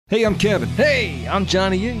Hey, I'm Kevin. Hey, I'm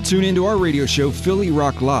Johnny Yee. Tune into our radio show, Philly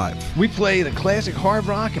Rock Live. We play the classic hard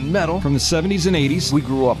rock and metal from the 70s and 80s we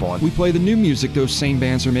grew up on. We play the new music those same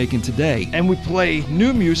bands are making today. And we play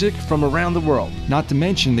new music from around the world. Not to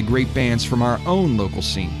mention the great bands from our own local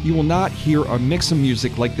scene. You will not hear a mix of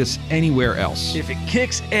music like this anywhere else. If it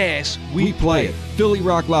kicks ass, we play it. Philly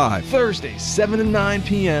Rock Live. Thursdays, 7 to 9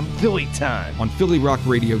 p.m. Philly time. On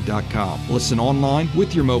PhillyRockRadio.com. Listen online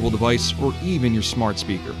with your mobile device or even your smart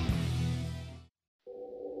speaker.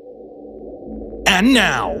 And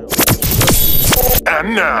now,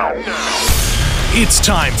 it's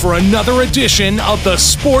time for another edition of the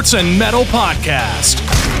Sports and Metal Podcast.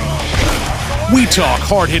 We talk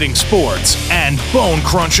hard-hitting sports and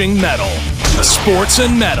bone-crunching metal. Sports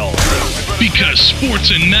and Metal. Because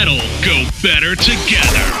sports and metal go better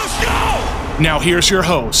together. Now here's your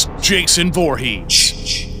host, Jason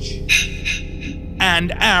Voorhees.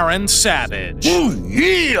 And Aaron Savage. Ooh,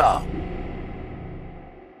 yeah!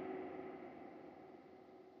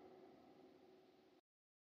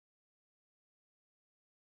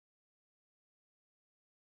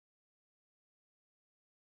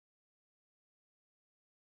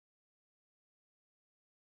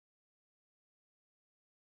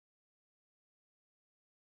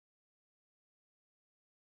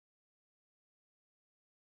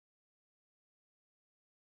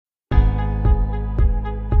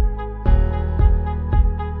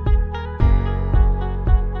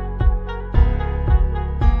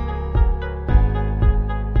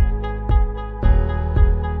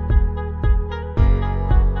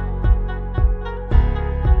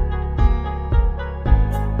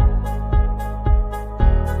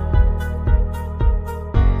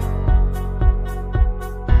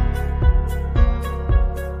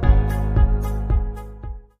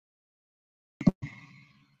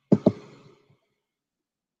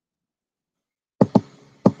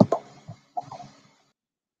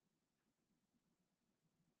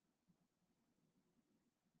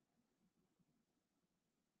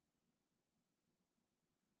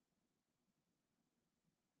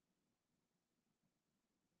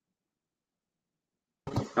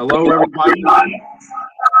 Hello, everybody,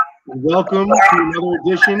 and welcome to another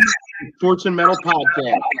edition of the Sports and Metal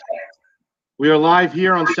Podcast. We are live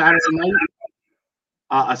here on Saturday night,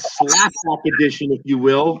 a SlapBack edition, if you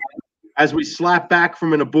will, as we slap back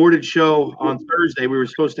from an aborted show on Thursday. We were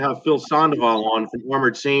supposed to have Phil Sandoval on from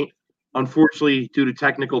Armored Saint. Unfortunately, due to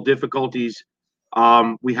technical difficulties,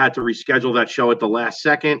 we had to reschedule that show at the last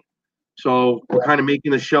second. So we're kind of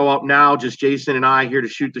making the show up now, just Jason and I here to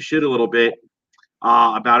shoot the shit a little bit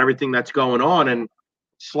about everything that's going on. And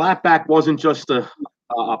SlapBack wasn't just a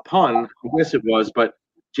pun. I guess it was. But,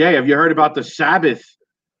 Jay, have you heard about the Sabbath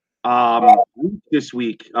this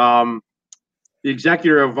week? The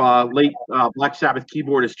executor of late Black Sabbath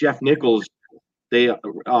keyboardist Jeff Nichols, they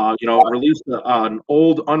released an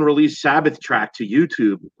old unreleased Sabbath track to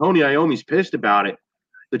YouTube. Tony Iommi's pissed about it.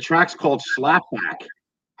 The track's called SlapBack.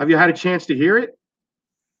 Have you had a chance to hear it?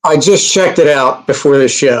 I just checked it out before the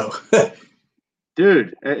show.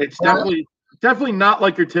 Dude, it's definitely not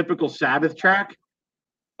like your typical Sabbath track.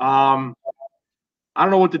 I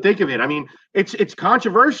don't know what to think of it. I mean, it's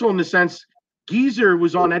controversial in the sense Geezer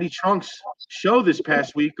was on Eddie Trunk's show this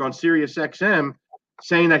past week on Sirius XM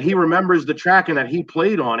saying that he remembers the track and that he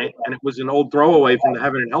played on it, and it was an old throwaway from the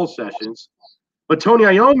Heaven and Hell sessions. But Tony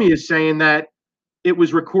Iommi is saying that it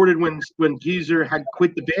was recorded when Geezer had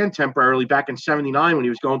quit the band temporarily back in '79 when he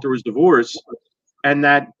was going through his divorce, and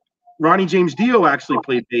that Ronnie James Dio actually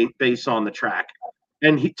played bass on the track.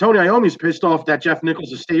 And Tony Iommi's pissed off that Jeff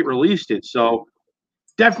Nichols' estate released it. So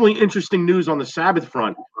definitely interesting news on the Sabbath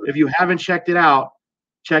front. If you haven't checked it out,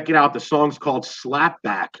 check it out. The song's called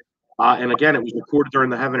SlapBack. And again, it was recorded during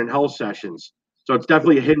the Heaven and Hell sessions. So it's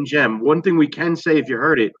definitely a hidden gem. One thing we can say, if you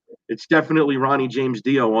heard it, it's definitely Ronnie James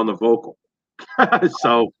Dio on the vocal.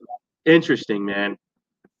 So interesting, man.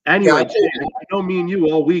 Anyway, I know me and you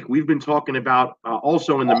all week, we've been talking about,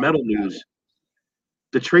 also in the metal news,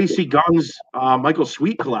 the Traci Guns, Michael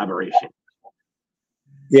Sweet collaboration.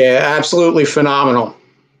 Yeah, absolutely phenomenal.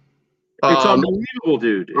 It's unbelievable,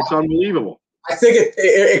 dude. It's unbelievable. I think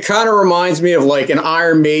it kind of reminds me of like an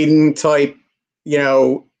Iron Maiden type,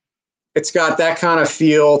 it's got that kind of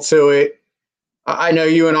feel to it. I know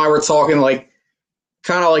you and I were talking like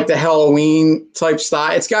kind of like the Halloween type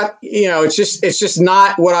style. It's got, it's just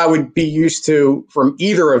not what I would be used to from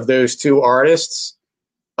either of those two artists.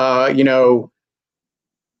 Stryper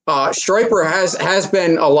has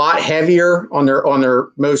been a lot heavier on their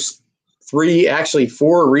most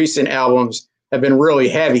four recent albums have been really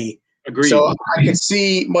heavy. Agreed. So I could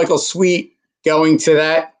see Michael Sweet going to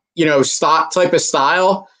that, type of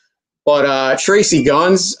style. But Traci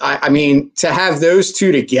Guns, I mean, to have those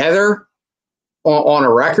two together on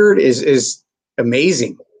a record is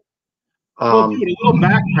amazing. Well, dude, a little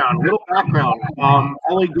background.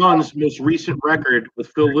 LA Guns' most recent record with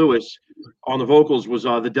Phil Lewis on the vocals was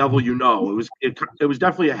 "The Devil You Know." It was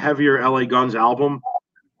definitely a heavier LA Guns album.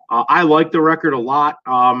 I like the record a lot.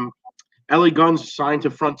 LA Guns signed to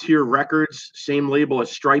Frontier Records, same label as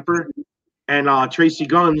Stryper, and Traci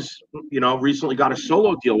Guns, recently got a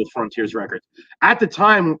solo deal with Frontier's Records. At the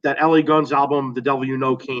time that LA Guns album "The Devil You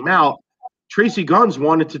Know" came out, Traci Guns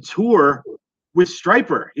wanted to tour with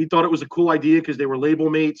Stryper. He thought it was a cool idea because they were label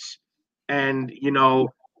mates, and the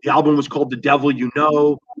album was called "The Devil You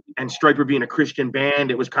Know," and Stryper being a Christian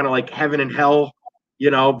band, it was kind of like heaven and hell,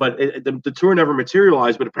 but the tour never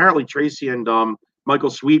materialized. But apparently Traci and Michael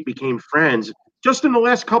Sweet became friends just in the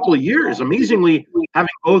last couple of years. Amazingly, having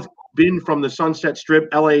both been from the Sunset Strip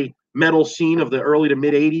LA metal scene of the early to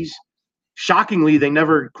mid 80s, shockingly, they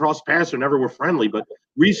never crossed paths or never were friendly, but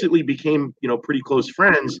recently became, pretty close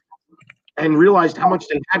friends, and realized how much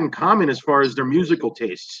they had in common as far as their musical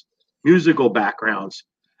tastes, musical backgrounds.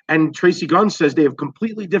 And Traci Guns says they have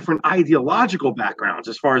completely different ideological backgrounds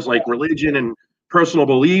as far as like religion and personal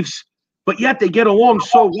beliefs, but yet they get along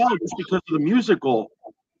so well just because of the musical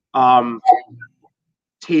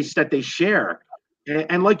taste that they share.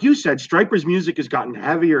 And like you said, Stryper's music has gotten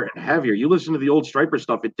heavier and heavier. You listen to the old Stryper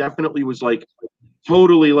stuff, it definitely was like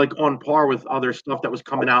totally like on par with other stuff that was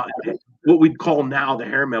coming out in what we'd call now the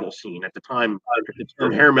hair metal scene. At the time, the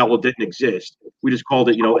term hair metal didn't exist. We just called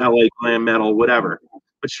it, LA glam metal, whatever.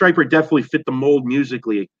 But Stryper definitely fit the mold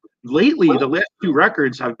musically. Lately, the last two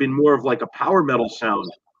records have been more of like a power metal sound,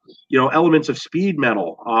 elements of speed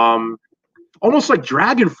metal, almost like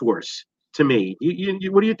Dragon Force to me.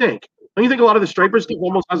 What do you think? Don't you think a lot of the Stryper stuff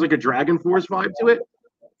almost has like a Dragon Force vibe to it?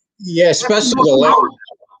 Yeah, especially the last,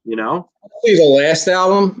 especially the last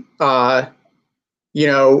album.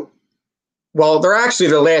 Well, they're actually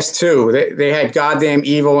the last two. They had Goddamn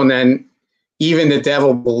Evil and then Even the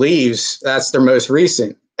Devil Believes. That's their most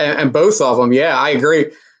recent, and both of them. Yeah, I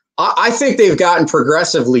agree. I think they've gotten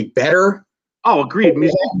progressively better. Oh, agreed.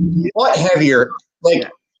 But heavier.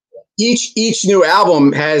 Like each new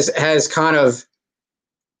album has kind of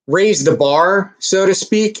raised the bar, so to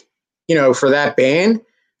speak, for that band.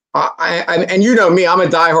 And you know me, I'm a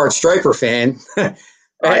diehard Stryper fan.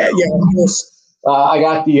 I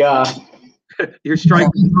got the your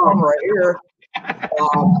Stryper right here.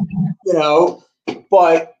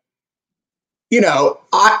 But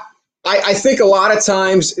I think a lot of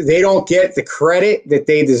times they don't get the credit that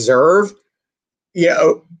they deserve,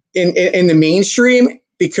 in the mainstream,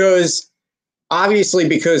 because obviously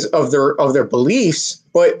because of their beliefs.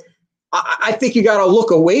 But I think you got to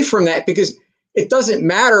look away from that, because it doesn't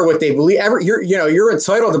matter what they believe. You're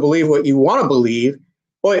entitled to believe what you want to believe.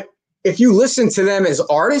 But if you listen to them as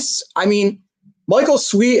artists, I mean, Michael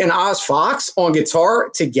Sweet and Oz Fox on guitar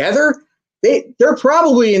together, they're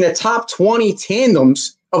probably in the top 20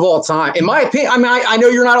 tandems of all time, in my opinion. I mean, I know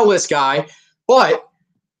you're not a list guy, but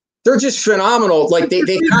they're just phenomenal. Like they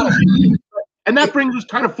kind of, and that brings us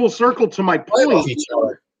kind of full circle to my point. Each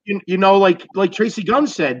other. Like Traci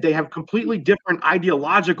Guns said, they have completely different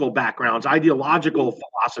ideological backgrounds, ideological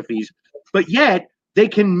philosophies, but yet they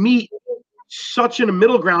can meet such in a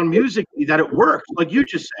middle ground musically that it works. Like you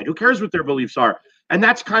just said, who cares what their beliefs are? And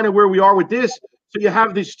that's kind of where we are with this. So you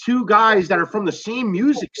have these two guys that are from the same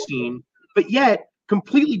music scene, but yet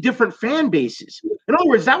completely different fan bases. In other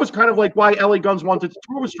words, that was kind of like why LA Guns wanted to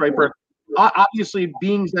tour with Stryper. Obviously,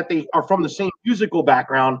 being that they are from the same musical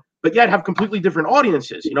background, but yet have completely different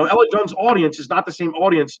audiences. LA Guns' audience is not the same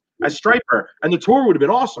audience as Stryper, and the tour would have been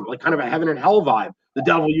awesome, like kind of a heaven and hell vibe. The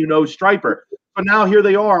Devil You Know, Stryper. But now here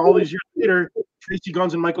they are, all these years later. Traci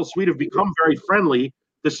Guns and Michael Sweet have become very friendly,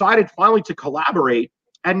 decided finally to collaborate.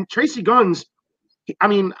 And Traci Guns, I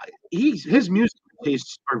mean, his music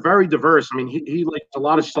tastes are very diverse. I mean, he likes a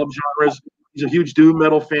lot of subgenres. He's a huge doom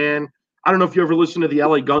metal fan. I don't know if you ever listened to the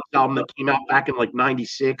LA Guns album that came out back in like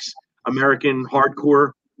 '96, American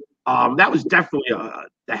Hardcore. That was definitely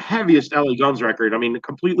the heaviest LA Guns record. I mean,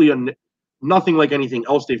 completely nothing like anything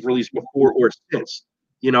else they've released before or since.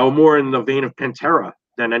 More in the vein of Pantera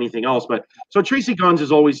than anything else. But so Traci Guns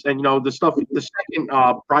is always, and the second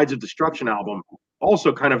Brides of Destruction album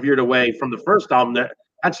also kind of veered away from the first album that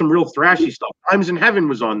had some real thrashy stuff. Times in Heaven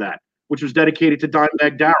was on that, which was dedicated to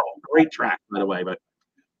Dimebag Darrell. Great track, by the way, but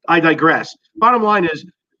I digress. Bottom line is,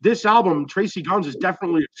 this album, Traci Guns is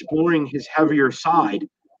definitely exploring his heavier side.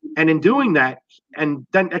 And in doing that, and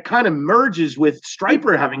then it kind of merges with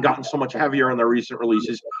Stryper having gotten so much heavier on their recent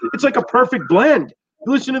releases. It's like a perfect blend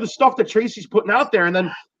You listen to the stuff that Traci's putting out there, and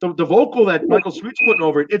then the vocal that Michael Sweet's putting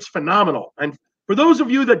over it, it's phenomenal. And for those of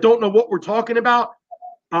you that don't know what we're talking about,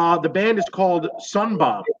 the band is called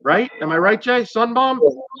Sunbomb, right? Am I right, Jay? Sunbomb?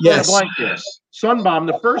 Yes. Sunbomb.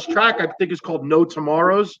 The first track I think is called No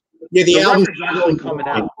Tomorrows. Yeah, the album's actually coming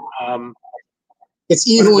out. It's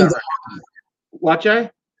Evil and Divine. What, Jay?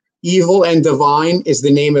 Evil and Divine is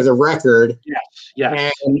the name of the record.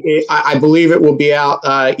 Yes. And I believe it will be out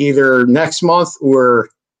either next month or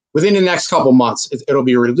within the next couple months. It'll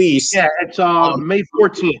be released. Yeah, it's May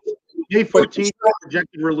 14th. May 14th,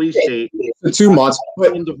 projected release date. For 2 months.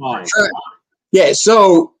 But Divine. Yeah,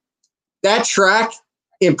 so that track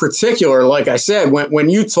in particular, like I said, when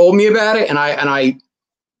you told me about it, and I,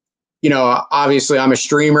 you know, obviously I'm a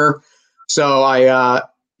streamer, so I,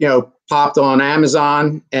 you know, popped on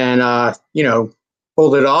Amazon and, you know,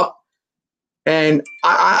 pulled it up. And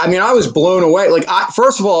I mean, I was blown away. Like,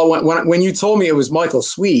 first of all, when you told me it was Michael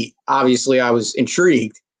Sweet, obviously I was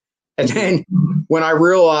intrigued. And then when I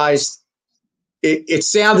realized it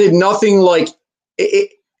sounded nothing like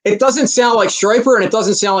it doesn't sound like Stryper and it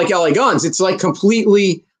doesn't sound like LA Guns. It's like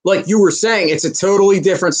completely, like you were saying, it's a totally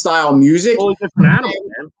different style of music. Totally different animal,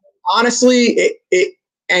 man. Honestly,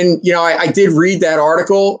 and you know, I did read that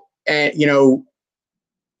article, and you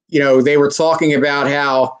know, they were talking about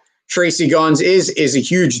how Traci Guns is a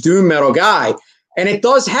huge doom metal guy, and it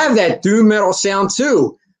does have that doom metal sound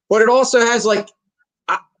too. But it also has, like,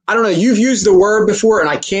 I don't know. You've used the word before, and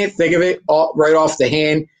I can't think of it right off the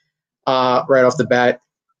hand, right off the bat.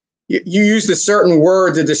 You used a certain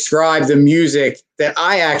word to describe the music that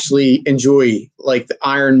I actually enjoy, like the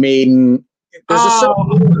Iron Maiden. There's a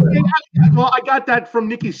certain well, I got that from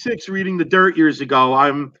Nikki Sixx reading The Dirt years ago.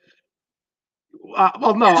 I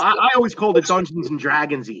always called it Dungeons and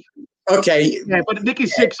Dragons-y. Okay. Yeah, but Nikki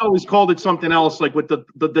Sixx always called it something else, like with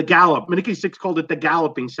the gallop. Nikki Sixx called it the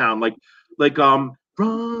galloping sound, like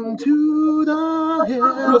run to the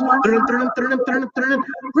hills,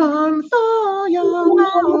 run for your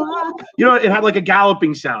life. You know, it had like a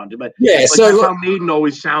galloping sound, but yeah, like so that's how Maiden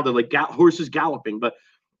always sounded, like horses galloping. But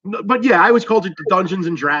yeah, I always called it the Dungeons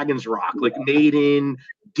and Dragons rock, like Maiden,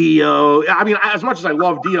 Dio. I mean, as much as I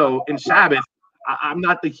love Dio and Sabbath, I'm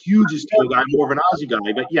not the hugest Dio guy. I'm more of an Ozzy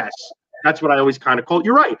guy. But yes, that's what I always kind of called.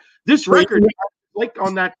 You're right. This record, like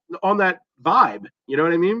on that vibe. You know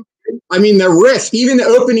what I mean? I mean, the riff, even the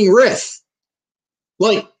opening riff,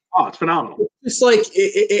 like, oh, it's phenomenal. It's like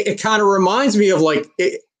it kind of reminds me of, like,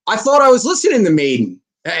 I thought I was listening to Maiden,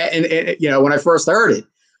 and you know, when I first heard it.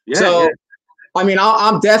 Yeah, so, yeah. I mean,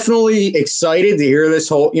 I'm definitely excited to hear this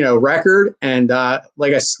whole, you know, record. And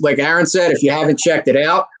like Aaron said, if you haven't checked it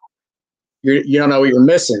out, you don't know what you're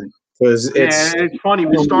missing, because it's funny.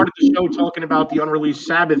 We started the show talking about the unreleased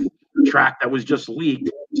Sabbath track that was just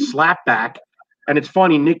leaked, SlapBack. And it's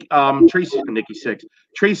funny, Nikki Sixx.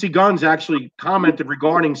 Traci Guns actually commented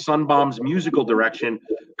regarding Sunbomb's musical direction.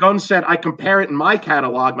 Guns said, I compare it in my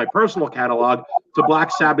catalog, my personal catalog, to Black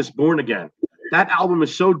Sabbath's Born Again. That album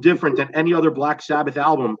is so different than any other Black Sabbath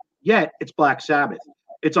album, yet it's Black Sabbath.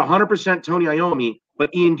 It's 100% Tony Iommi, but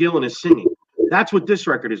Ian Gillan is singing. That's what this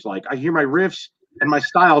record is like. I hear my riffs and my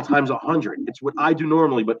style times 100. It's what I do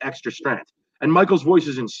normally, but extra strength. And Michael's voice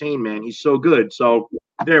is insane, man. He's so good. So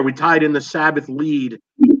there, we tied in the Sabbath lead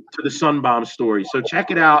to the Sunbomb story. So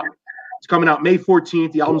check it out. It's coming out May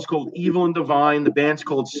 14th. The album's called Evil and Divine. The band's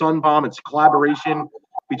called Sunbomb. It's a collaboration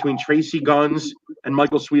between Traci Guns and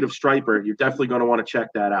Michael Sweet of Stryper. You're definitely going to want to check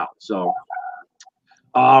that out. So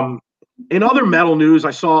in other metal news,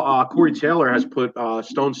 I saw Corey Taylor has put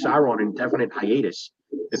Stone Sour on indefinite hiatus,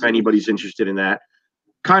 if anybody's interested in that.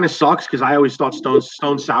 Kind of sucks, because I always thought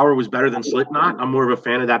Stone Sour was better than Slipknot. I'm more of a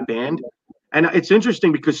fan of that band. And it's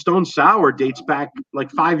interesting because Stone Sour dates back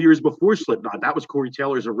like 5 years before Slipknot. That was Corey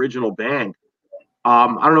Taylor's original band. I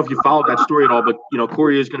don't know if you followed that story at all, but you know,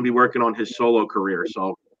 Corey is going to be working on his solo career.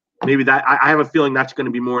 So maybe that, I have a feeling that's going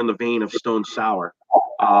to be more in the vein of Stone Sour.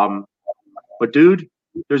 But dude,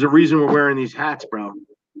 there's a reason we're wearing these hats, bro.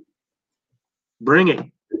 Bring it.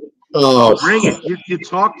 Oh, bring it. You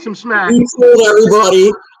talked some smack. We told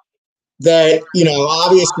everybody that, you know,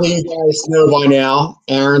 obviously you guys know by now,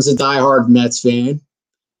 Aaron's a diehard Mets fan.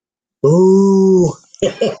 Ooh.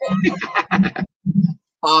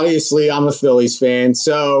 Obviously, I'm a Phillies fan.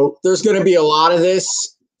 So there's going to be a lot of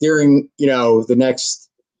this during, you know, the next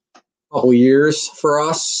couple of years for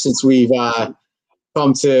us, since we've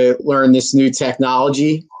come to learn this new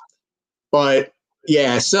technology. But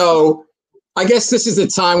yeah, so I guess this is the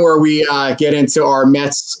time where we get into our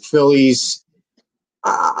Mets Phillies.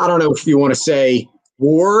 I don't know if you want to say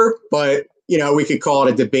war, but you know, we could call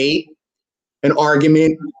it a debate, an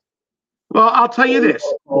argument. Well, I'll tell you this.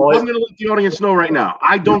 I'm going to let the audience know right now.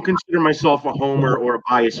 I don't consider myself a homer or a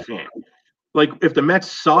biased fan. Like, if the Mets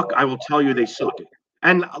suck, I will tell you they suck.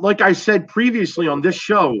 And like I said previously on this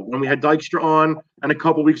show, when we had Dykstra on, and a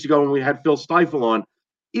couple weeks ago when we had Phil Stifle on,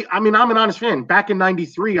 I mean, I'm an honest fan. Back in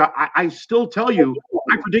 '93, I still tell you,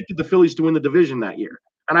 I predicted the Phillies to win the division that year,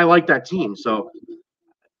 and I like that team. So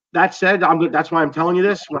that said, that's why I'm telling you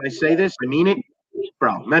this. When I say this, I mean it,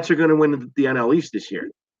 bro. Mets are going to win the NL East this year.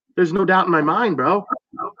 There's no doubt in my mind, bro.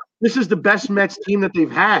 This is the best Mets team that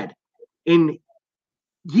they've had in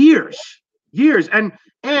years. And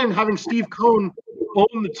having Steve Cohen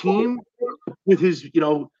own the team with his,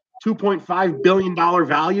 $2.5 billion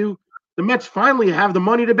value, the Mets finally have the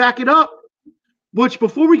money to back it up. Which,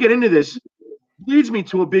 before we get into this, leads me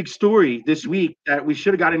to a big story this week that we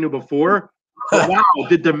should have got into before. But wow,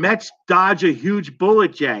 did the Mets dodge a huge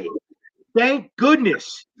bullet, Jay? Thank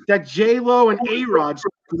goodness that J-Lo and A-Rod's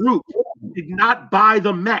group did not buy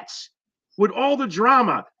the Mets. With all the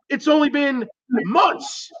drama, it's only been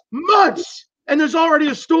months, and there's already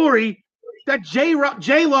a story that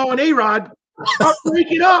J-Lo and A-Rod are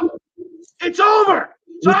breaking up. It's over.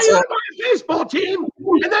 So how you gonna buy a baseball team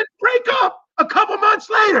and then break up a couple months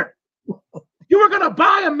later? You were gonna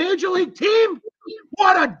buy a major league team?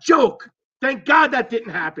 What a joke. Thank God that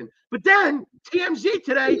didn't happen. But then TMZ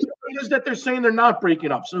today is that they're saying they're not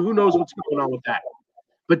breaking up. So who knows what's going on with that.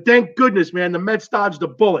 But thank goodness, man, the Mets dodged a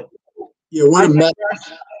bullet. Yeah, what a Met.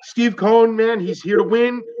 Steve Cohen, man, he's here to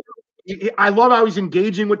win. I love how he's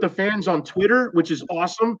engaging with the fans on Twitter, which is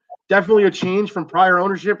awesome. Definitely a change from prior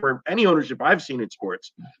ownership or any ownership I've seen in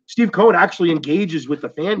sports. Steve Cohen actually engages with the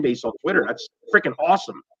fan base on Twitter. That's freaking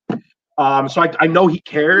awesome. So I know he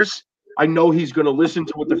cares. I know he's going to listen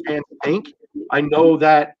to what the fans think. I know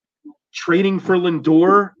that trading for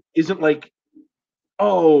Lindor isn't like,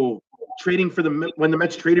 trading for when the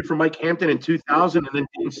Mets traded for Mike Hampton in 2000 and then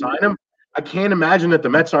didn't sign him. I can't imagine that the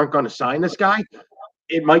Mets aren't going to sign this guy.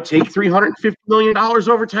 It might take $350 million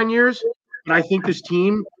over 10 years, but I think this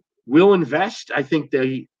team will invest. I think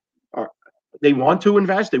they want to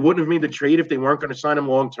invest. They wouldn't have made the trade if they weren't going to sign him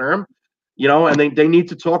long term. And they need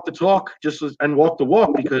to talk the talk and walk the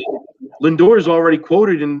walk, because Lindor is already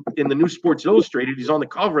quoted in the new Sports Illustrated. He's on the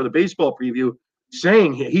cover of the baseball preview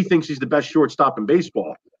saying he thinks he's the best shortstop in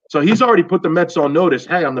baseball. So he's already put the Mets on notice.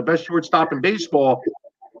 Hey, I'm the best shortstop in baseball.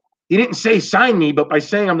 He didn't say sign me, but by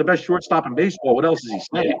saying I'm the best shortstop in baseball, what else is he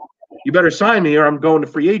saying? You better sign me or I'm going to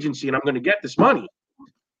free agency and I'm going to get this money.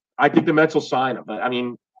 I think the Mets will sign him. I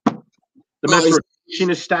mean, the Mets rotation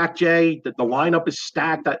is stacked, Jay. The lineup is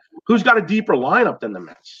stacked. Who's got a deeper lineup than the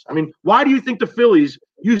Mets? I mean, why do you think the Phillies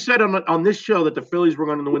 – you said on this show that the Phillies were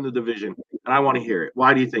going to win the division, and I want to hear it.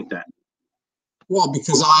 Why do you think that? Well,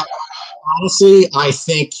 because I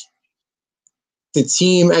think the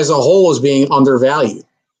team as a whole is being undervalued.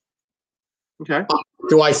 Okay.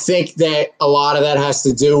 Do I think that a lot of that has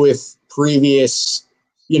to do with previous,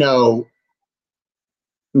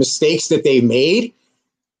 mistakes that they've made?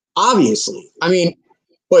 Obviously. I mean,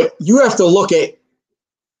 but you have to look at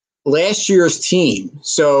last year's team.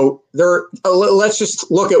 So let's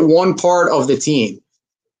just look at one part of the team,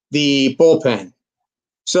 the bullpen.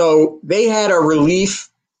 So they had a reliever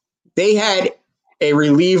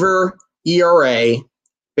ERA,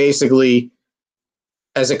 basically,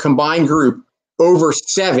 as a combined group over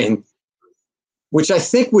 7, which I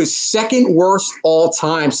think was second worst all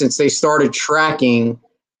time since they started tracking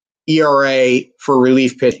ERA for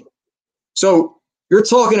relief pitching. So you're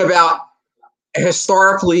talking about a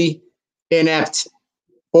historically inept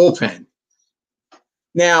bullpen.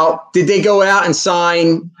 Now, did they go out and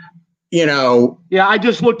sign, Yeah, I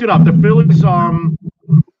just looked it up. The Phillies,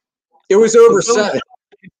 it was over 7.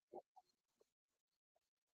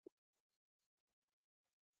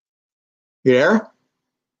 You there?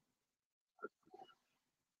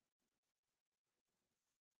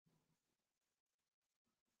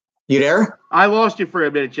 You there? I lost you for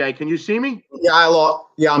a minute, Jay. Can you see me? Yeah,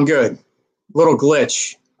 Yeah, I'm good. Little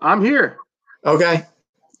glitch. I'm here. Okay.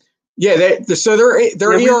 Yeah,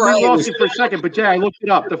 their ERA. We lost you for a second, but Jay, I looked it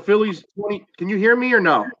up. The Phillies 20. Can you hear me or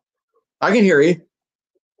no? I can hear you.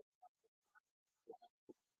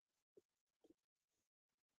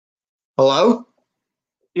 Hello?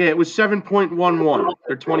 Yeah, it was 7.11.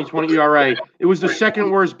 Their 2020 ERA. It was the second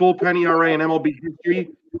worst bullpen ERA in MLB history,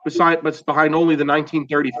 but behind only the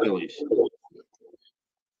 1930 Phillies.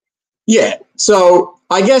 Yeah. So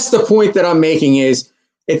I guess the point that I'm making is,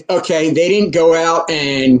 they didn't go out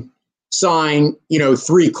and sign,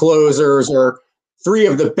 3 closers or 3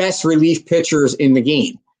 of the best relief pitchers in the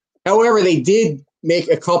game. However, they did make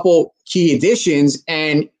a couple key additions,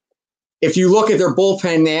 and if you look at their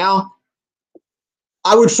bullpen now,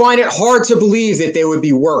 I would find it hard to believe that they would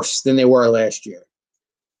be worse than they were last year.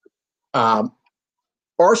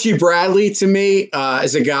 Archie Bradley, to me,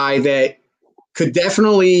 is a guy that could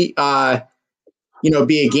definitely,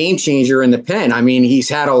 be a game changer in the pen. I mean, he's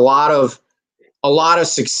had a lot of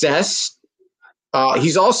success.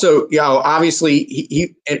 He's also, obviously,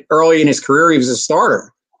 he early in his career he was a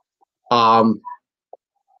starter.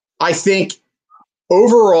 I think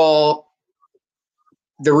overall,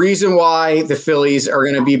 the reason why the Phillies are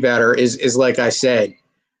going to be better is like I said.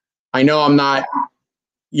 I know I'm not,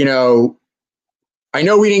 I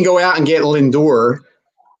know we didn't go out and get Lindor,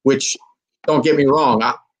 which, don't get me wrong,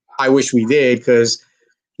 I wish we did because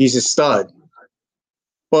he's a stud.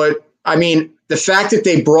 But, I mean, the fact that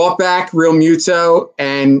they brought back Real Muto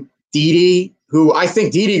and Didi, who I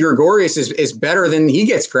think Didi Gregorius is better than he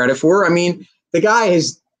gets credit for. I mean, the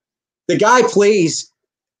guy plays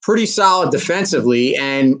pretty solid defensively,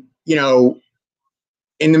 and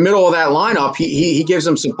in the middle of that lineup, he gives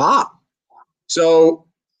them some pop. So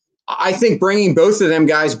I think bringing both of them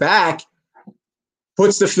guys back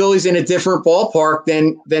puts the Phillies in a different ballpark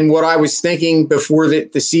than what I was thinking before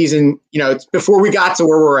the season. Before we got to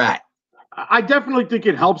where we're at. I definitely think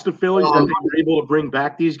it helps the Phillies that they were able to bring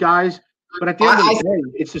back these guys. But at the end of the day,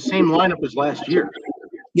 it's the same lineup as last year.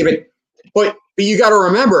 Yeah, but you got to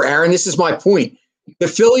remember, Aaron, this is my point. The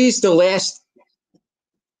Phillies,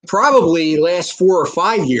 probably last 4 or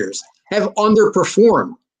 5 years, have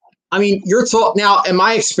underperformed. I mean, you're talking now, am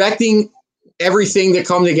I expecting everything to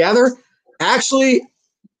come together? Actually,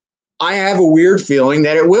 I have a weird feeling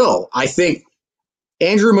that it will. I think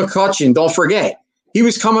Andrew McCutchen, don't forget, he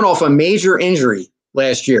was coming off a major injury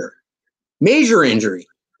last year. Major injury.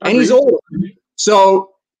 And he's old.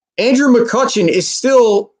 So Andrew McCutchen is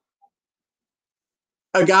still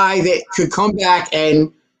a guy that could come back,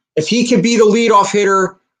 and if he could be the leadoff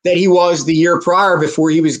hitter that he was the year prior before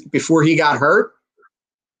he got hurt,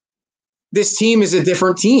 this team is a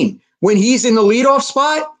different team. When he's in the leadoff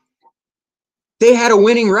spot, they had a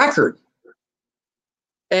winning record.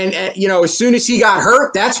 And as soon as he got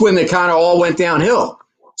hurt, that's when they kind of all went downhill.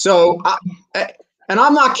 So, and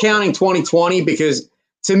I'm not counting 2020 because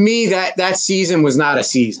to me that season was not a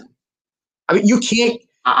season. I mean, you can't.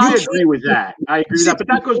 I agree with that. But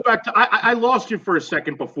that goes back to I lost you for a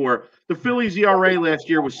second before. The Phillies ERA last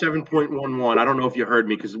year was 7.11. I don't know if you heard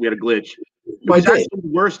me because we had a glitch. It was actually the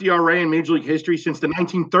worst ERA in Major League history since the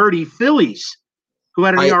 1930 Phillies, who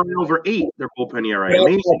had an ERA over 8. Their bullpen ERA.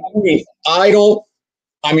 Amazing.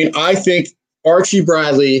 I think Archie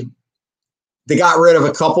Bradley, they got rid of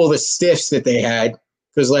a couple of the stiffs that they had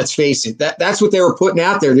because let's face it, that's what they were putting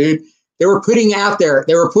out there, dude. They were putting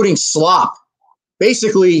slop.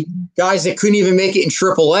 Basically, guys that couldn't even make it in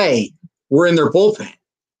AAA were in their bullpen.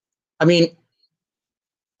 I mean,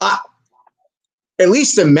 at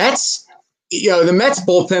least the Mets, the Mets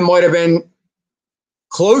bullpen might have been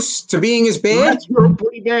close to being as bad. The Mets were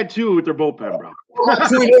pretty bad too with their bullpen, bro.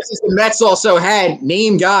 The point is the Mets also had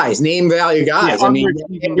name value guys. Yeah, I mean,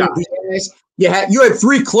 you had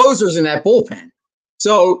 3 closers in that bullpen.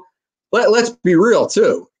 So let's be real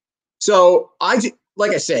too. So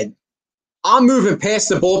like I said, I'm moving past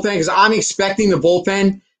the bullpen because I'm expecting the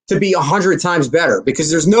bullpen to be 100 times better because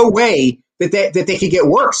there's no way that they could get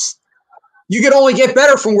worse. You could only get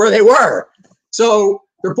better from where they were. So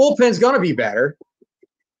their bullpen's going to be better.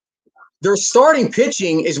 Their starting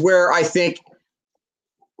pitching is where I think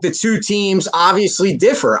the two teams obviously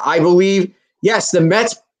differ. I believe, yes, the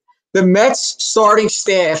Mets starting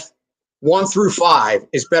staff 1 through 5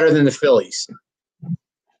 is better than the Phillies.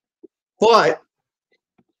 But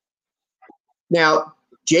now,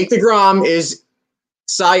 Jake DeGrom is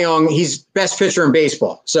Cy Young. He's best pitcher in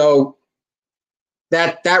baseball. So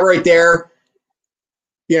that right there,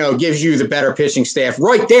 gives you the better pitching staff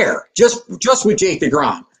right there, just with Jake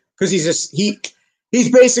DeGrom, because he's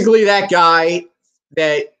basically that guy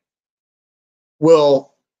that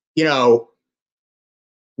will,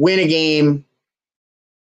 win a game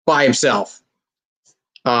by himself.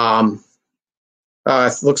 It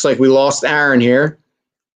looks like we lost Aaron here.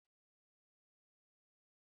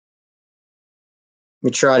 Let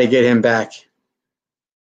me try to get him back.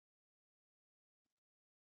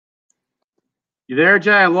 You there,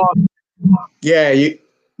 Jay? I lost. Yeah,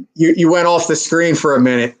 you went off the screen for a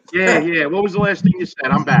minute. Yeah. What was the last thing you said?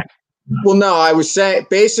 I'm back. Well, no, I was saying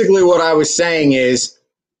basically what I was saying is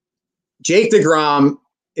Jake DeGrom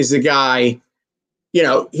is the guy.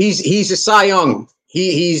 He's a Cy Young.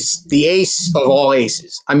 He's the ace of all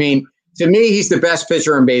aces. I mean, to me, he's the best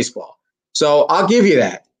pitcher in baseball. So I'll give you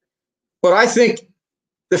that. But I think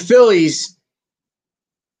the Phillies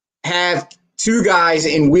have 2 guys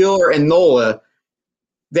in Wheeler and Nola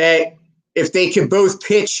that if they can both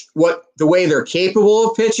pitch the way they're capable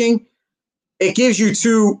of pitching, it gives you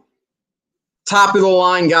two top of the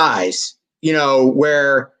line guys,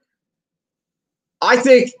 where I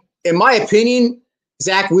think, in my opinion,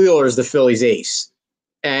 Zach Wheeler is the Phillies ace.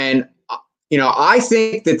 And, I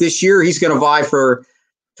think that this year he's going to vie for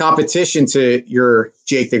competition to your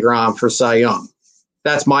Jake DeGrom for Cy Young.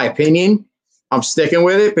 That's my opinion. I'm sticking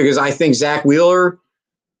with it because I think Zach Wheeler,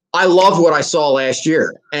 I loved what I saw last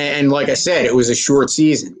year. And like I said, it was a short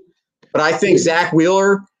season. But I think Zach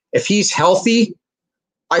Wheeler, if he's healthy,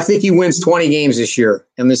 I think he wins 20 games this year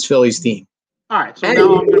in this Phillies team. All right, so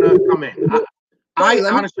now I'm going to come in. I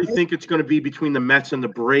honestly think it's going to be between the Mets and the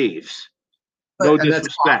Braves. No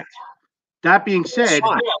disrespect. That being said,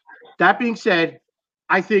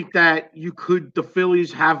 I think that the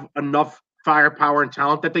Phillies have enough firepower and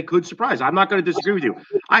talent that they could surprise. I'm not going to disagree with you.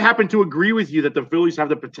 I happen to agree with you that the Phillies have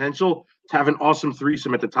the potential to have an awesome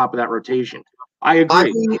threesome at the top of that rotation. I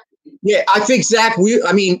agree. I think Zach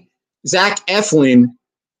Eflin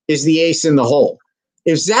is the ace in the hole.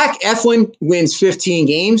 If Zach Eflin wins 15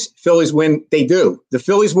 games, Phillies win. They do. The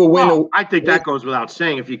Phillies will win. Well, I think that goes without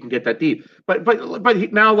saying if you can get that deep. But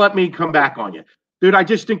now let me come back on you. Dude, I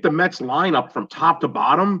just think the Mets lineup from top to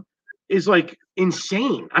bottom is like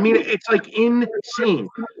insane. I mean, it's like insane.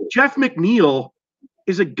 Jeff McNeil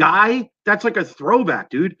is a guy that's like a throwback,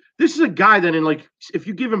 dude. This is a guy that if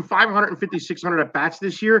you give him 550, 600 at bats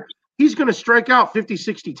this year, he's going to strike out 50,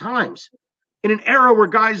 60 times in an era where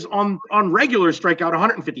guys on regular strike out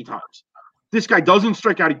 150 times. This guy doesn't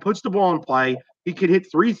strike out. He puts the ball in play. He can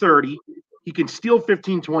hit 330. He can steal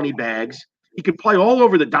 15, 20 bags. He can play all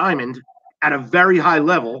over the diamond at a very high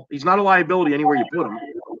level. He's not a liability anywhere you put him.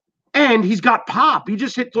 And he's got pop. He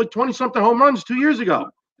just hit like 20-something home runs 2 years ago.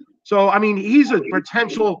 So, I mean, he's a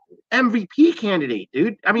potential MVP candidate,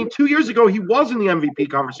 dude. I mean, 2 years ago, he was in the MVP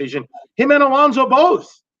conversation. Him and Alonso both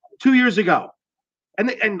 2 years ago.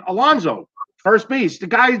 And Alonso, first base, the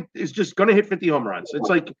guy is just going to hit 50 home runs. It's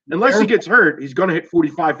like, unless he gets hurt, he's going to hit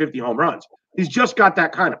 45, 50 home runs. He's just got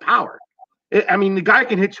that kind of power. I mean, the guy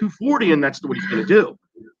can hit 240, and that's what he's going to do.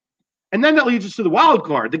 And then that leads us to the wild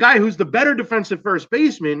card, the guy who's the better defensive first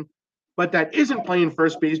baseman, but that isn't playing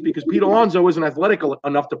first base because Pete Alonso isn't athletic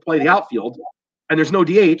enough to play the outfield, and there's no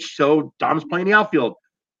DH, so Dom's playing the outfield.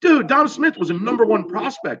 Dude, Dom Smith was a number one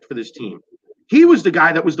prospect for this team. He was the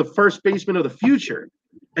guy that was the first baseman of the future,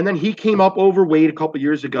 and then he came up overweight a couple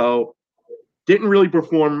years ago, didn't really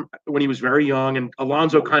perform when he was very young, and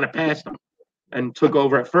Alonso kind of passed him and took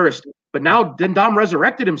over at first. But now then Dom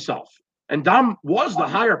resurrected himself. And Dom was the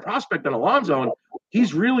higher prospect than Alonso, and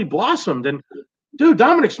he's really blossomed. And, dude,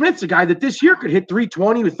 Dominic Smith's a guy that this year could hit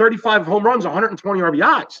 320 with 35 home runs, 120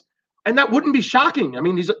 RBIs. And that wouldn't be shocking. I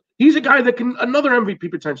mean, he's a guy that can – another MVP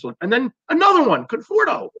potential. And then another one,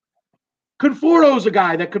 Conforto. Conforto's a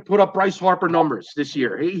guy that could put up Bryce Harper numbers this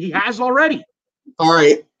year. He has already. All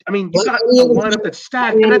right. I mean, you got a lineup that's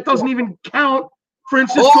stacked, and that doesn't even count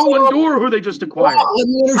Francisco Lindor, who they just acquired.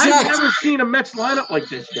 I've never seen a Mets lineup like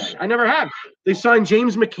this guy. I never have. They signed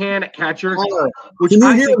James McCann at catcher, which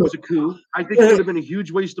I think was a coup. I think it would have been a huge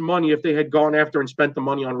waste of money if they had gone after and spent the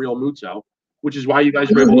money on Real Muto, which is why you guys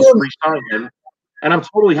were able to re-sign him. And I'm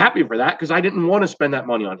totally happy for that because I didn't want to spend that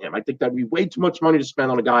money on him. I think that'd be way too much money to spend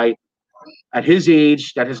on a guy at his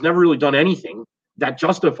age that has never really done anything that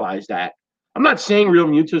justifies that. I'm not saying Real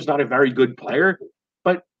Muto is not a very good player,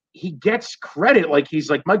 but he gets credit like he's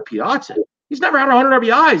like Mike Piazza. He's never had 100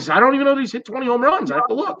 RBIs. I don't even know that he's hit 20 home runs. I have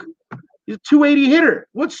to look. He's a 280 hitter.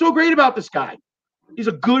 What's so great about this guy? He's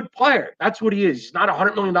a good player. That's what he is. He's not a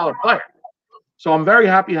 $100 million player. So I'm very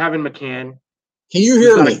happy having McCann. Can you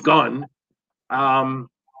hear me? A gun.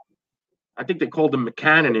 I think they called him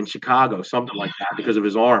McCannon in Chicago, something like that, because of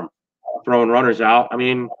his arm throwing runners out. I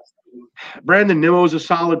mean, Brandon Nimmo is a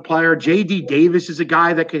solid player. J.D. Davis is a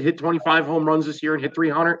guy that could hit 25 home runs this year and hit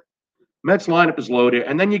 300. Mets lineup is loaded.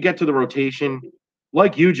 And then you get to the rotation.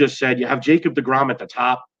 Like you just said, you have Jacob deGrom at the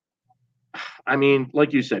top. I mean,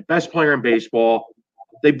 like you said, best player in baseball.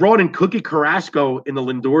 They brought in Cookie Carrasco in the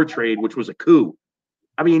Lindor trade, which was a coup.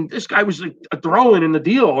 I mean, this guy was a throw-in in the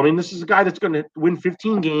deal. I mean, this is a guy that's going to win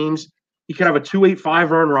 15 games. He could have a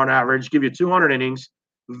 285 earned run average, give you 200 innings.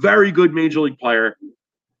 Very good major league player.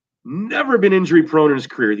 Never been injury prone in his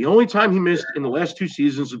career. The only time he missed in the last 2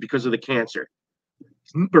 seasons was because of the cancer.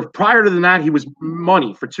 But prior to that, he was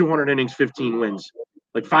money for 200 innings, 15 wins,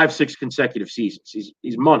 like 5-6 consecutive seasons.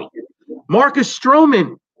 He's money. Marcus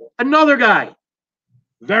Stroman, another guy,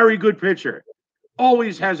 very good pitcher.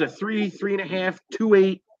 Always has a 3, 3.5,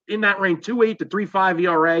 2.8 in that range, 2.8 to 3.5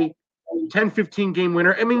 ERA, 10-15 game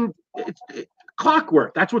winner. I mean,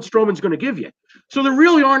 clockwork. That's what Stroman's going to give you. So there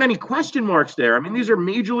really aren't any question marks there. I mean, these are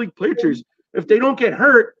major league pitchers. If they don't get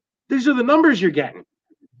hurt, these are the numbers you're getting.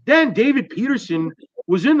 Then David Peterson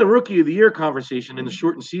was in the Rookie of the Year conversation in the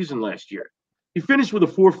shortened season last year. He finished with a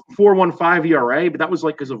 4.15 ERA, but that was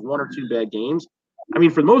like because of one or two bad games. I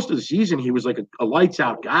mean, for most of the season, he was like a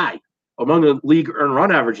lights-out guy among the league earned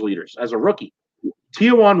run average leaders as a rookie.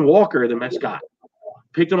 Taijuan Walker, the Mets got,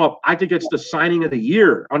 picked him up. I think it's the signing of the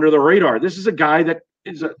year under the radar. This is a guy that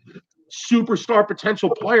is a superstar potential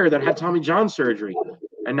player that had Tommy John surgery,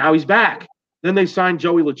 and now he's back. Then they signed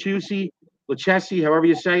Joey Lucchesi, however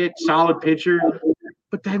you say it, solid pitcher.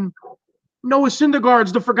 But then Noah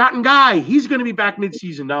Syndergaard's the forgotten guy. He's going to be back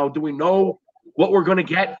midseason now. Do we know what we're going to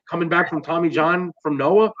get coming back from Tommy John from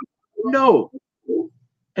Noah? No.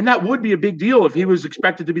 And that would be a big deal if he was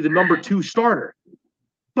expected to be the number 2 starter.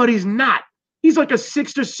 But he's not. He's like a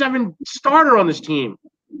 6 or 7 starter on this team.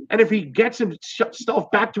 And if he gets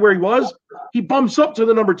himself back to where he was, he bumps up to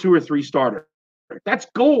the number 2 or 3 starter. That's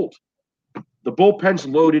gold. The bullpen's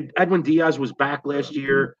loaded. Edwin Diaz was back last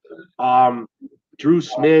year. Drew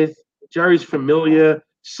Smith, Jerry's Familia,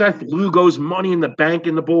 Seth Lugo's money in the bank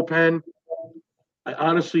in the bullpen. I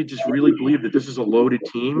honestly just really believe that this is a loaded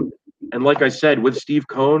team. And like I said, with Steve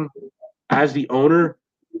Cohen as the owner,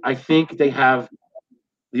 I think they have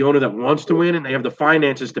the owner that wants to win, and they have the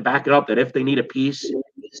finances to back it up that if they need a piece,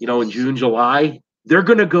 in June, July, they're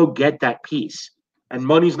going to go get that piece. And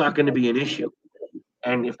money's not going to be an issue.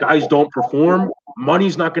 And if guys don't perform,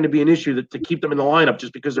 money's not going to be an issue to keep them in the lineup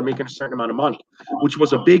just because they're making a certain amount of money, which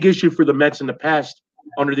was a big issue for the Mets in the past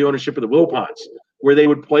under the ownership of the Wilpons, where they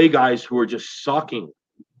would play guys who were just sucking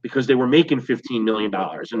because they were making $15 million.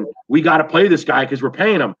 And we got to play this guy because we're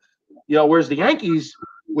paying him. Whereas the Yankees,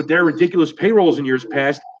 with their ridiculous payrolls in years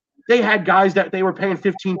past, they had guys that they were paying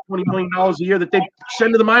 $15, $20 million a year that they'd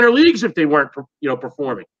send to the minor leagues if they weren't,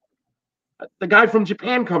 performing. The guy from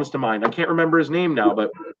Japan comes to mind. I can't remember his name now, but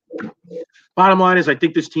bottom line is I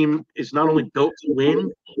think this team is not only built to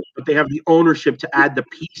win, but they have the ownership to add the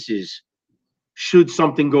pieces should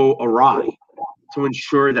something go awry to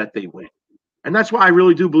ensure that they win. And that's why I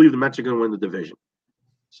really do believe the Mets are going to win the division.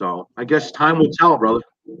 So I guess time will tell, brother.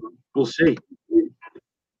 We'll see.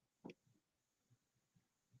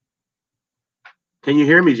 Can you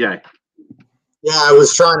hear me, Jay? Yeah, I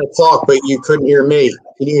was trying to talk, but you couldn't hear me.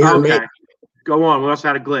 Can you hear me? Go on. We also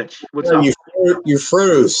had a glitch. What's up? You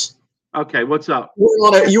froze. Okay, what's up?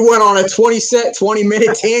 You went on a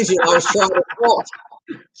 20-minute tangent. I was trying to talk.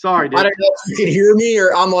 Sorry, dude. I don't know if you can hear me,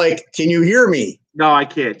 or I'm like, can you hear me? No, I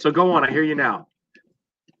can't. So go on. I hear you now.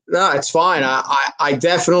 No, it's fine. I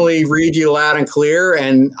definitely read you loud and clear,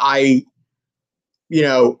 and I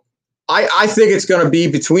think it's going to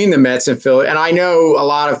be between the Mets and Philly. And I know a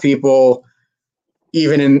lot of people,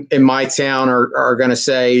 even in my town, are going to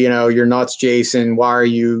say, you're nuts, Jason. Why are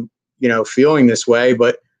you, feeling this way?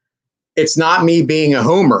 But it's not me being a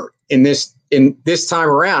homer in this time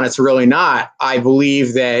around. It's really not. I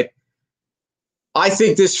believe that I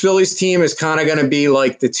think this Phillies team is kind of going to be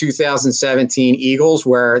like the 2017 Eagles,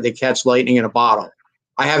 where they catch lightning in a bottle.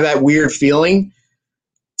 I have that weird feeling.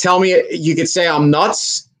 Tell me, you could say I'm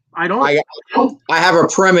nuts. I don't. I have a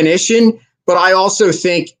premonition, but I also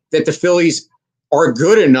think that the Phillies are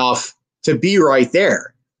good enough to be right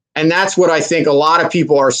there. And that's what I think a lot of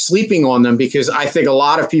people are sleeping on them, because I think a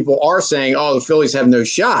lot of people are saying, oh, the Phillies have no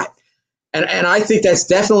shot. And I think that's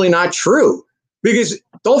definitely not true, because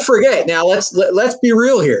don't forget, now let's be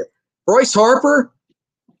real here. Bryce Harper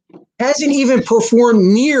hasn't even performed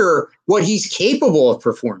near what he's capable of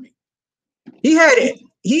performing. He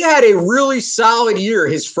had a really solid year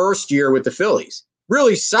his first year with the Phillies.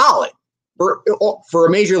 Really solid for a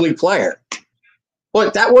major league player.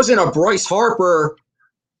 But that wasn't a Bryce Harper,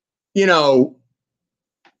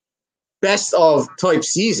 best of type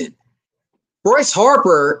season. Bryce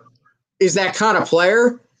Harper is that kind of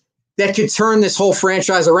player that could turn this whole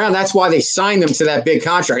franchise around. That's why they signed him to that big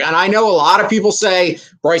contract. And I know a lot of people say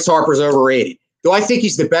Bryce Harper's overrated. Do I think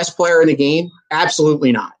he's the best player in the game?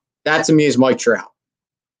 Absolutely not. That to me is Mike Trout.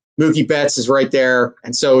 Mookie Betts is right there,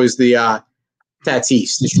 and so is the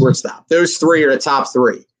Tatis, the shortstop. Those three are the top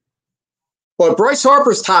three. But Bryce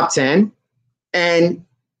Harper's top 10, and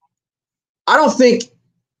I think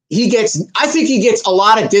he gets a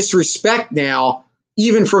lot of disrespect now,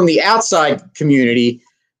 even from the outside community,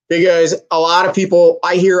 because a lot of people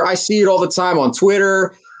I see it all the time on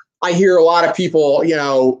Twitter. I hear a lot of people,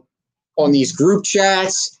 on these group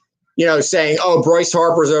chats, saying, oh, Bryce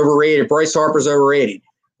Harper's overrated. Bryce Harper's overrated.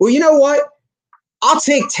 Well, you know what? I'll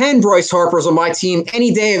take 10 Bryce Harpers on my team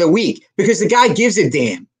any day of the week, because the guy gives a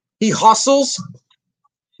damn. He hustles.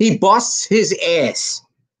 He busts his ass.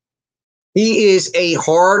 He is a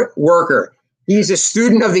hard worker. He's a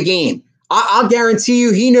student of the game. I'll guarantee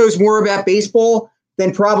you he knows more about baseball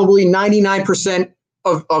than probably 99%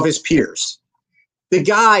 of his peers. The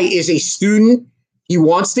guy is a student. He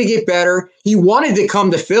wants to get better. He wanted to come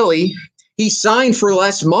to Philly. He signed for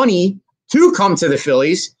less money to come to the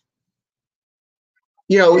Phillies.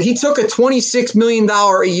 You know, he took a $26 million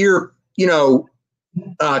a year,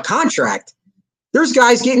 contract. There's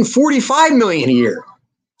guys getting $45 million a year.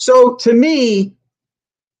 So to me,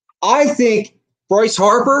 I think Bryce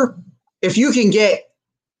Harper, if you can get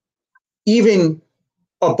even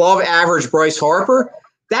above average Bryce Harper,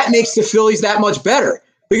 that makes the Phillies that much better.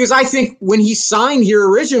 Because I think when he signed here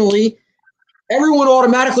originally, everyone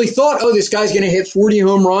automatically thought, oh, this guy's going to hit 40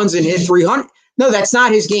 home runs and hit 300. No, that's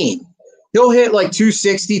not his game. He'll hit like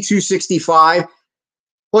 260, 265,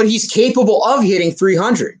 but he's capable of hitting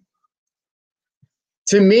 300.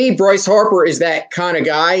 To me, Bryce Harper is that kind of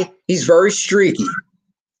guy. He's very streaky.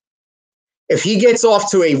 If he gets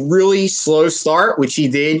off to a really slow start, which he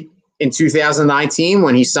did in 2019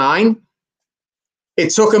 when he signed, it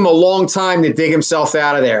took him a long time to dig himself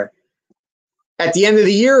out of there. At the end of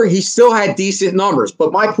the year, he still had decent numbers.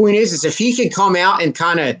 But my point is if he can come out and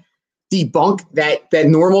kind of debunk that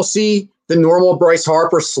normalcy, the normal Bryce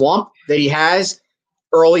Harper slump that he has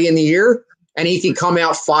early in the year, and he can come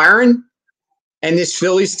out firing, and this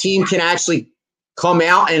Phillies team can actually come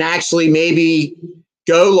out and actually maybe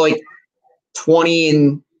go like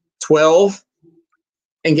 20-12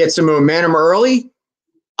 and get some momentum early,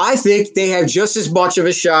 I think they have just as much of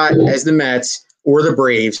a shot as the Mets or the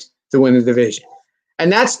Braves to win the division.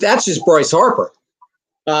 And that's just Bryce Harper.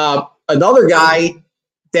 Another guy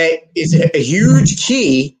that is a huge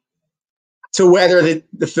key to whether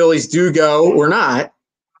the Phillies do go or not,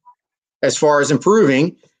 as far as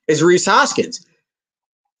improving, is Rhys Hoskins.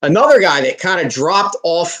 Another guy that kind of dropped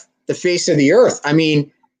off the face of the earth. I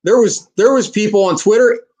mean, there was people on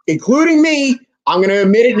Twitter, including me, I'm going to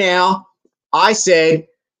admit it now, I said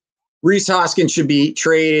Rhys Hoskins should be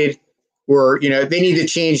traded, or, they need to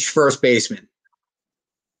change first baseman.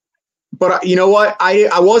 But you know what?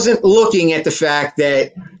 I wasn't looking at the fact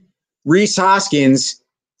that Rhys Hoskins,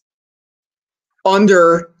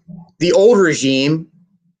 under the old regime,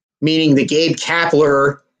 meaning the Gabe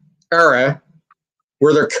Kapler era,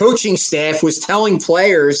 where their coaching staff was telling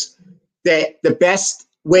players that the best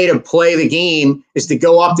way to play the game is to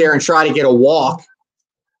go up there and try to get a walk.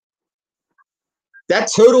 That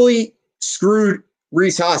totally screwed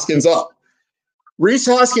Rhys Hoskins up. Rhys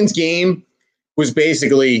Hoskins' game was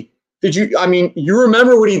basically, you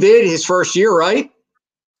remember what he did his first year, right?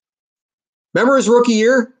 Remember his rookie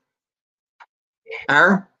year?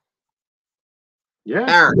 Aaron? Yeah.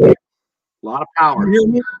 Aaron. A lot of power. Can you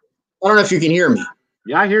hear me? I don't know if you can hear me.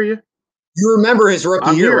 Yeah, I hear you. You remember his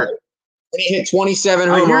rookie year, right? Here. When he hit 27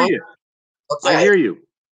 home runs? I hear you. Okay. I hear you.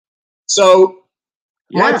 So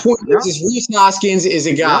my Yeah, point yeah. is Rhys Hoskins is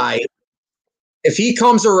a guy, if he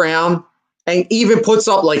comes around and even puts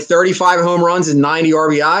up like 35 home runs and 90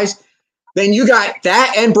 RBIs, then you got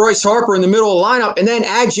that and Bryce Harper in the middle of the lineup, and then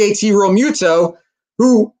add JT Realmuto,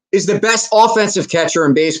 who is the best offensive catcher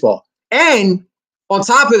in baseball. And on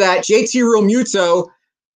top of that, JT Realmuto,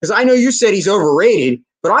 because I know you said he's overrated,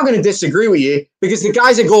 but I'm going to disagree with you because the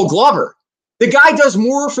guy's a Gold Glover. The guy does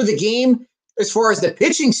more for the game as far as the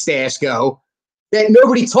pitching stats go that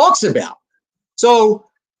nobody talks about. So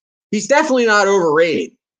he's definitely not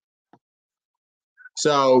overrated.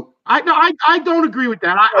 So I don't agree with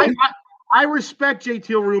that. I respect JT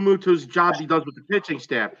Realmuto's job he does with the pitching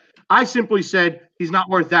staff. I simply said he's not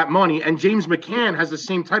worth that money, and James McCann has the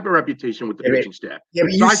same type of reputation with the pitching staff. Yeah,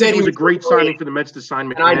 but so you I said think it was a great overrated. signing for the Mets to sign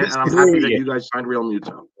McCann, and I'm happy that you guys signed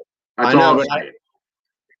Realmuto. That's all I'm saying.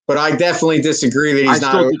 But I definitely disagree that he's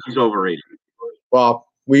not. I still think he's overrated. Well,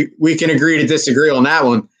 we can agree to disagree on that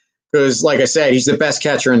one because, like I said, he's the best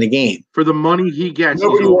catcher in the game. For the money he gets,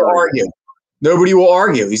 Nobody will argue. Nobody will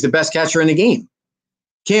argue. He's the best catcher in the game.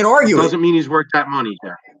 Can't argue. Doesn't mean he's worth that money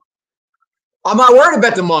there. I'm not worried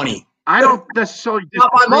about the money. I don't necessarily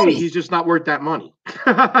disagree. He's just not worth that money.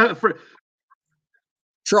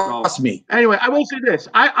 Trust me. Anyway, I will say this.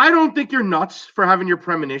 I don't think you're nuts for having your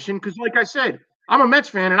premonition because, like I said, I'm a Mets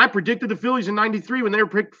fan, and I predicted the Phillies in '93 when they were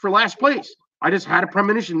picked for last place. I just had a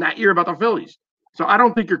premonition that year about the Phillies. So I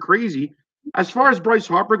don't think you're crazy. As far as Bryce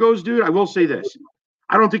Harper goes, dude, I will say this.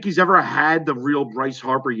 I don't think he's ever had the real Bryce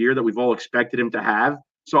Harper year that we've all expected him to have.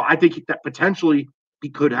 So I think that potentially he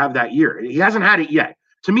could have that year. He hasn't had it yet.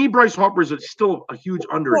 To me, Bryce Harper is still a huge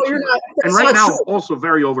underachiever. And right now, also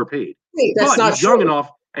very overpaid. Hey, but he's young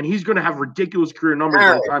enough, and he's going to have ridiculous career numbers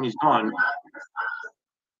by the time he's done.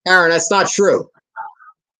 Aaron, that's not true.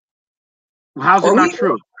 How's it not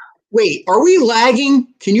true? Wait, are we lagging?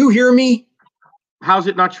 Can you hear me? How's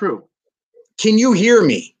it not true? Can you hear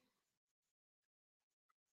me?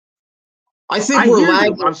 I think we're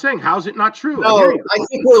lagging. I'm saying, how's it not true? No, I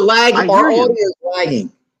think we're lagging. Our audio is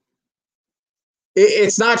lagging.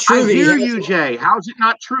 It's not true. I hear you, Jay. How's it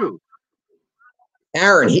not true?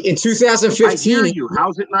 Aaron, in 2015. I hear you.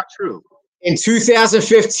 How's it not true? In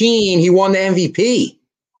 2015, he won the MVP.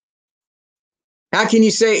 How can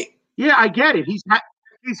you say? Yeah, I get it. He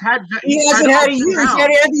hasn't had a year. He's had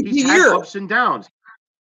an MVP He's year. had ups and downs.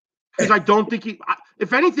 Because I don't think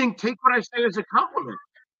if anything, take what I say as a compliment.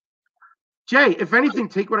 Jay, if anything,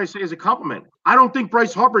 take what I say as a compliment. I don't think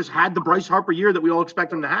Bryce Harper's had the Bryce Harper year that we all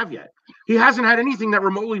expect him to have yet. He hasn't had anything that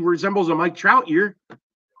remotely resembles a Mike Trout year.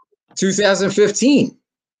 2015.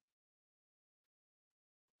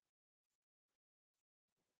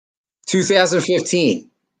 2015.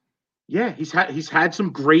 Yeah, he's had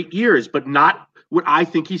some great years, but not what I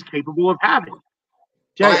think he's capable of having.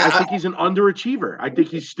 Jay, I think he's an underachiever. I think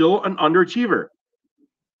he's still an underachiever.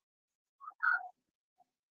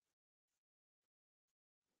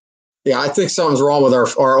 Yeah, I think something's wrong with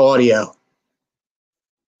our audio.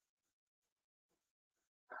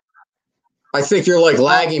 I think you're like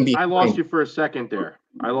lagging behind. I lost you for a second there.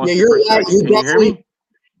 Can you hear me?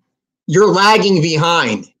 You're lagging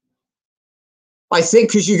behind. I think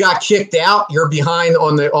because you got kicked out, you're behind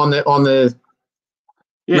on the.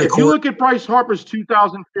 Yeah, if you look at Bryce Harper's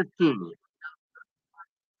 2015.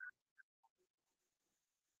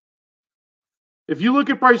 If you look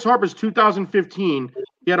at Bryce Harper's 2015,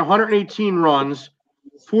 he had 118 runs,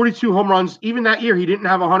 42 home runs. Even that year, he didn't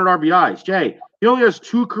have 100 RBIs. Jay, he only has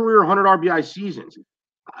 2 career 100 RBI seasons.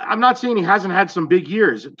 I'm not saying he hasn't had some big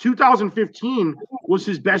years. 2015 was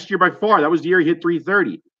his best year by far. That was the year he hit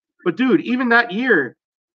 330. But dude, even that year,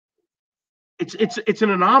 it's an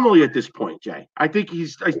anomaly at this point, Jay. I think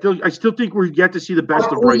I still think we get to see the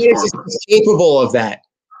best of Bryce Harper. He's capable of that.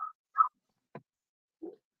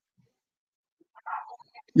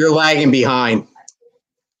 You're lagging behind.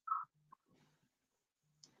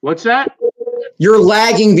 What's that? You're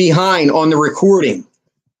lagging behind on the recording.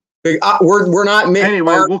 We're not.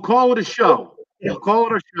 Anyway, we'll call it a show. We'll call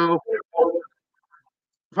it a show.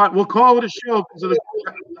 Fine, we'll call it a show.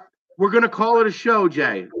 We're going to call it a show,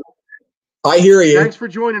 Jay. I hear you. Thanks for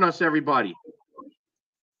joining us, everybody.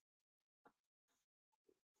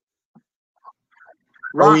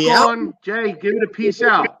 Rock on, out? Jay. Give it a peace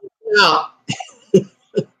out. Yeah.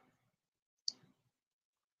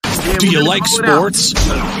 Do you like sports?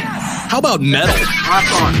 How about metal?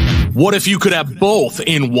 Rock on. What if you could have both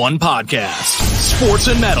in one podcast? Sports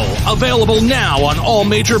and Metal, available now on all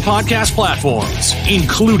major podcast platforms,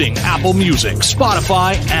 including Apple Music,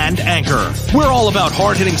 Spotify, and Anchor. We're all about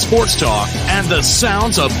hard-hitting sports talk and the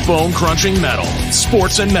sounds of bone-crunching metal.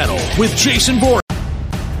 Sports and Metal with Jason Voorhees.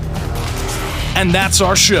 And that's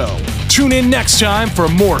our show. Tune in next time for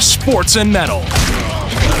more Sports and Metal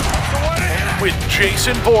with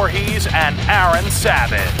Jason Voorhees and Aaron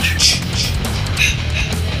Savage.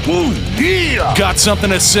 Ooh, yeah! Got something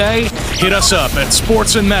to say? Hit us up at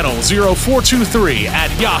sportsandmetal0423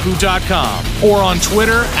 at yahoo.com or on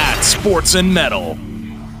Twitter at sportsandmetal.